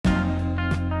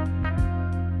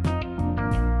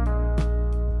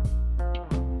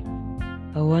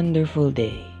A wonderful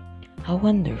day, a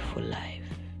wonderful life,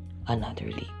 another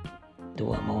leap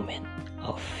to a moment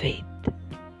of faith.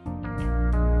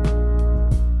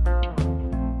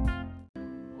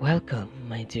 Welcome,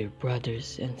 my dear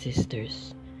brothers and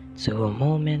sisters, to a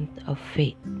moment of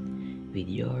faith with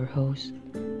your host,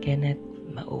 Kenneth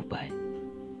Maubay.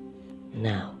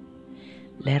 Now,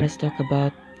 let us talk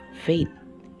about faith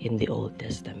in the Old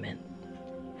Testament.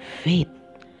 Faith,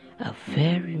 a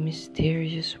very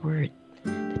mysterious word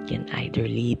that can either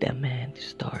lead a man to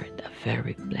start a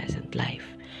very pleasant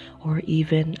life or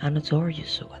even a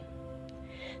notorious one.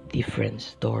 Different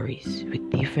stories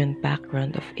with different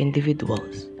background of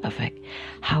individuals affect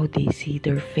how they see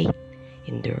their faith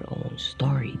in their own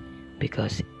story,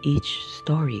 because each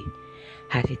story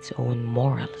has its own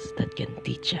morals that can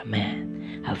teach a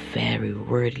man a very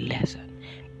worthy lesson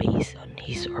based on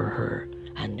his or her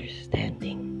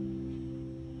understanding.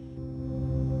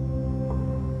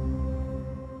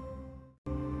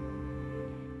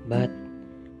 But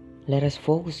let us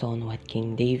focus on what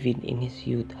King David in his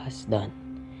youth has done,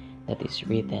 that is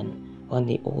written on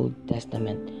the Old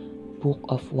Testament book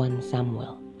of 1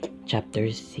 Samuel,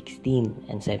 chapters 16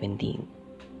 and 17.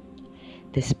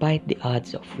 Despite the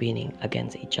odds of winning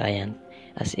against a giant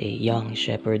as a young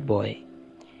shepherd boy,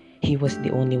 he was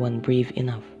the only one brave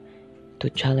enough to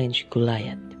challenge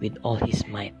Goliath with all his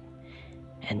might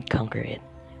and conquer it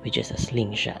with just a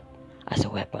slingshot as a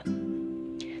weapon.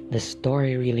 The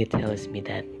story really tells me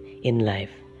that in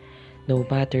life, no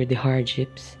matter the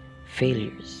hardships,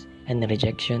 failures, and the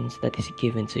rejections that is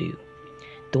given to you,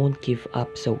 don't give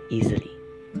up so easily.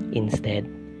 Instead,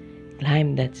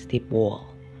 climb that steep wall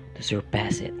to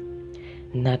surpass it.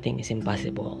 Nothing is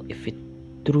impossible if we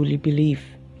truly believe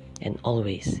and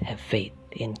always have faith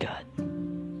in God.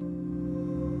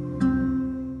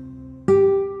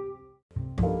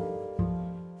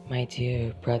 My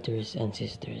dear brothers and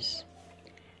sisters,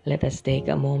 let us take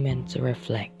a moment to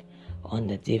reflect on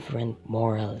the different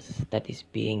morals that is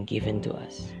being given to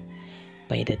us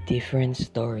by the different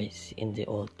stories in the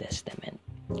Old Testament.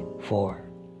 For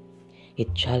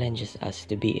it challenges us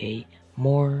to be a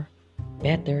more,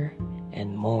 better,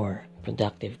 and more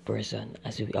productive person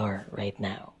as we are right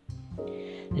now.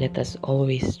 Let us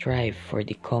always strive for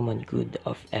the common good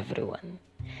of everyone.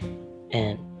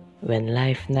 And when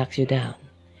life knocks you down,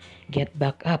 get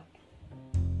back up.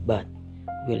 But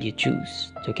will you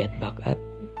choose to get back up?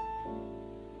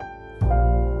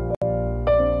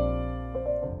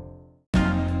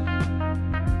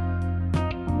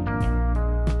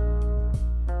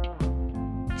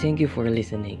 Thank you for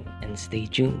listening, and stay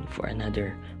tuned for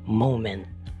another moment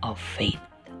of faith.